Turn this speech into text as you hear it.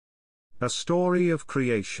A story of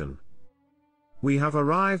creation. We have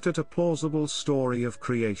arrived at a plausible story of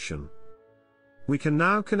creation. We can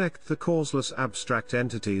now connect the causeless abstract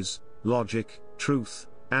entities, logic, truth,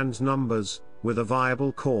 and numbers, with a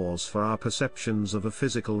viable cause for our perceptions of a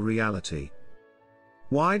physical reality.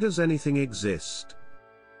 Why does anything exist?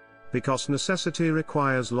 Because necessity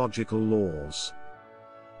requires logical laws.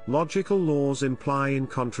 Logical laws imply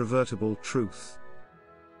incontrovertible truth.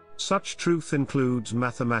 Such truth includes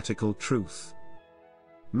mathematical truth.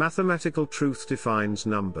 Mathematical truth defines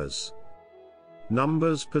numbers.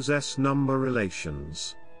 Numbers possess number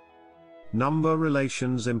relations. Number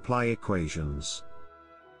relations imply equations.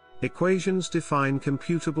 Equations define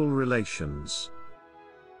computable relations.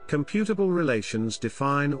 Computable relations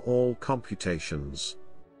define all computations.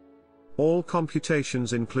 All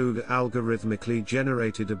computations include algorithmically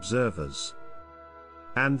generated observers.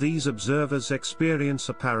 And these observers experience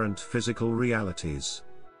apparent physical realities.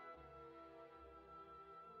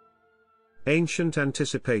 Ancient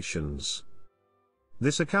anticipations.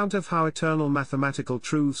 This account of how eternal mathematical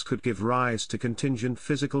truths could give rise to contingent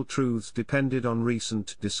physical truths depended on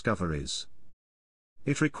recent discoveries.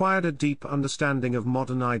 It required a deep understanding of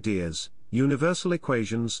modern ideas, universal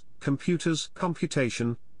equations, computers,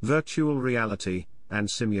 computation, virtual reality, and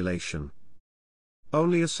simulation.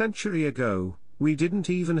 Only a century ago, we didn't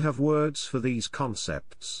even have words for these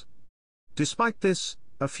concepts. Despite this,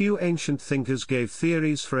 a few ancient thinkers gave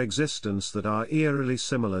theories for existence that are eerily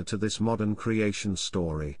similar to this modern creation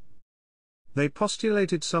story. They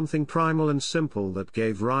postulated something primal and simple that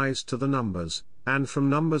gave rise to the numbers, and from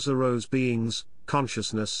numbers arose beings,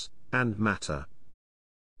 consciousness, and matter.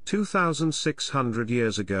 2,600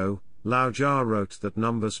 years ago, Lao Tzu wrote that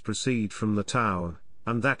numbers proceed from the Tao,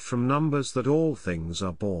 and that from numbers that all things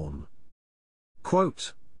are born.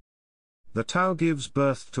 Quote, "The Tao gives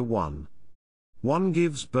birth to one. One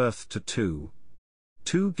gives birth to two.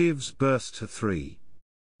 Two gives birth to three.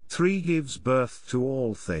 Three gives birth to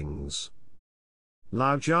all things."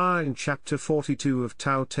 Lao Tzu in chapter 42 of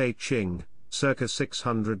Tao Te Ching, circa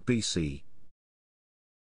 600 BC.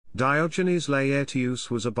 Diogenes Laertius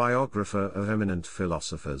was a biographer of eminent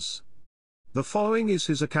philosophers. The following is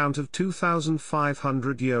his account of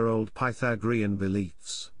 2,500-year-old Pythagorean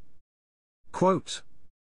beliefs. Quote,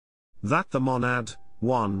 "That the monad,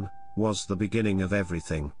 one, was the beginning of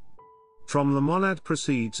everything. From the monad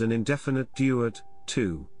proceeds an indefinite duad,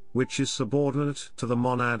 two, which is subordinate to the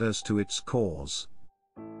monad as to its cause.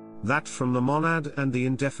 That from the monad and the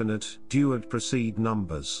indefinite duad proceed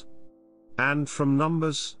numbers. And from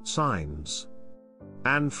numbers, signs.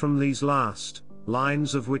 And from these last,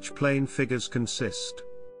 lines of which plane figures consist.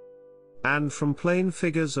 And from plane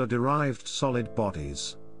figures are derived solid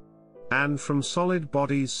bodies. And from solid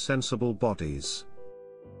bodies sensible bodies."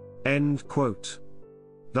 End quote.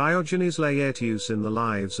 Diogenes Laertius in the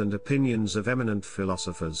Lives and Opinions of Eminent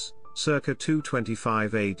Philosophers, circa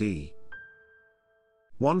 225 AD.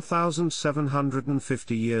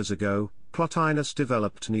 1,750 years ago, Plotinus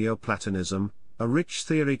developed Neoplatonism, a rich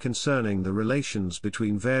theory concerning the relations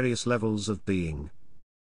between various levels of being.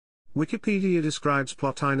 Wikipedia describes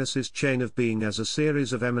Plotinus's chain of being as a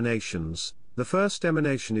series of emanations. The first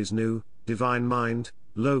emanation is Nu, divine mind,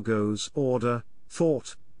 logos, order,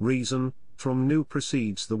 thought, reason. From Nu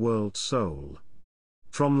proceeds the world soul.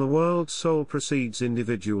 From the world soul proceeds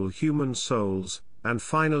individual human souls, and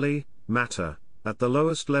finally, matter, at the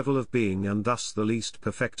lowest level of being and thus the least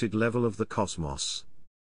perfected level of the cosmos.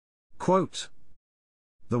 Quote,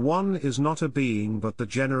 "The One is not a being but the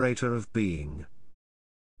generator of being.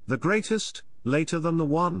 The greatest, later than the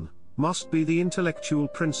One, must be the intellectual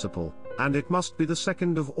principle, and it must be the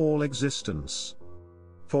second of all existence.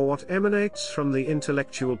 For what emanates from the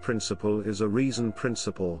intellectual principle is a reason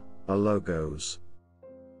principle, a logos.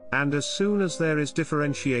 And as soon as there is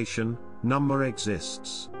differentiation, number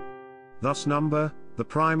exists. Thus number, the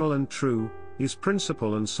primal and true, is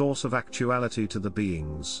principle and source of actuality to the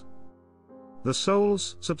beings. The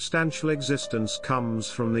soul's substantial existence comes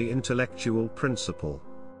from the intellectual principle.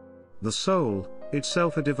 The soul,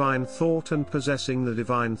 itself a divine thought and possessing the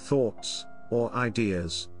divine thoughts, or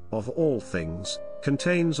ideas, of all things,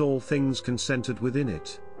 contains all things concentered within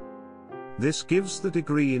it. This gives the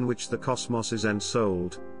degree in which the cosmos is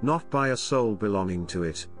ensouled, not by a soul belonging to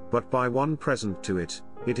it, but by one present to it.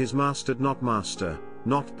 It is mastered not master,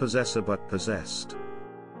 not possessor but possessed.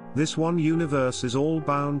 This one universe is all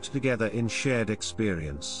bound together in shared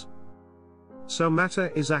experience. So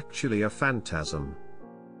matter is actually a phantasm."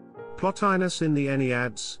 Plotinus in the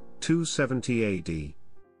Enneads, 270 AD.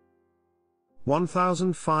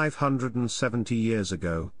 1,570 years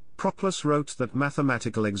ago, Proclus wrote that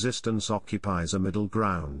mathematical existence occupies a middle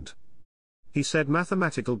ground. He said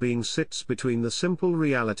mathematical being sits between the simple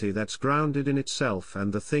reality that's grounded in itself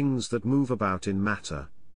and the things that move about in matter.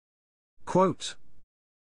 Quote,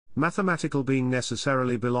 mathematical being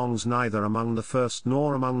necessarily belongs neither among the first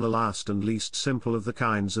nor among the last and least simple of the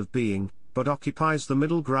kinds of being, but occupies the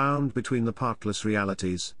middle ground between the partless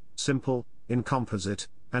realities, simple, incomposite,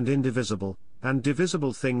 and indivisible, and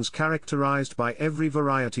divisible things characterized by every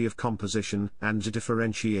variety of composition and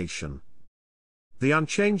differentiation. The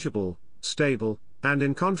unchangeable, stable, and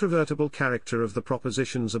incontrovertible character of the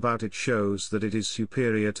propositions about it shows that it is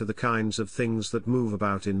superior to the kinds of things that move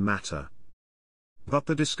about in matter. But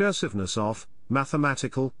the discursiveness of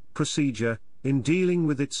mathematical procedure, in dealing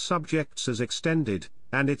with its subjects as extended,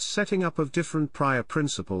 and its setting up of different prior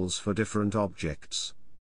principles for different objects.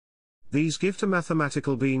 These give to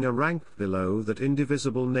mathematical being a rank below that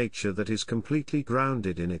indivisible nature that is completely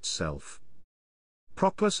grounded in itself.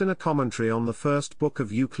 Proclus in a commentary on the first book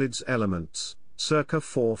of Euclid's Elements, circa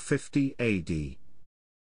 450 AD.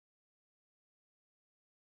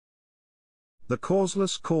 The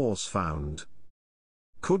causeless cause found.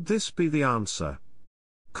 Could this be the answer?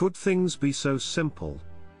 Could things be so simple?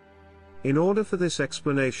 In order for this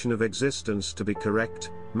explanation of existence to be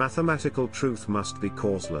correct, mathematical truth must be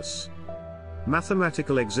causeless.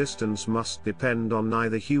 Mathematical existence must depend on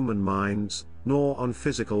neither human minds, nor on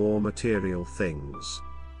physical or material things.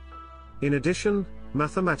 In addition,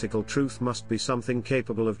 mathematical truth must be something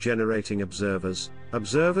capable of generating observers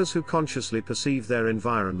who consciously perceive their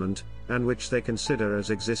environment, and which they consider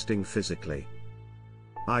as existing physically.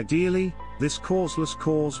 Ideally, this causeless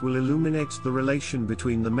cause will illuminate the relation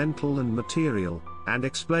between the mental and material, and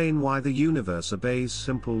explain why the universe obeys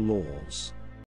simple laws.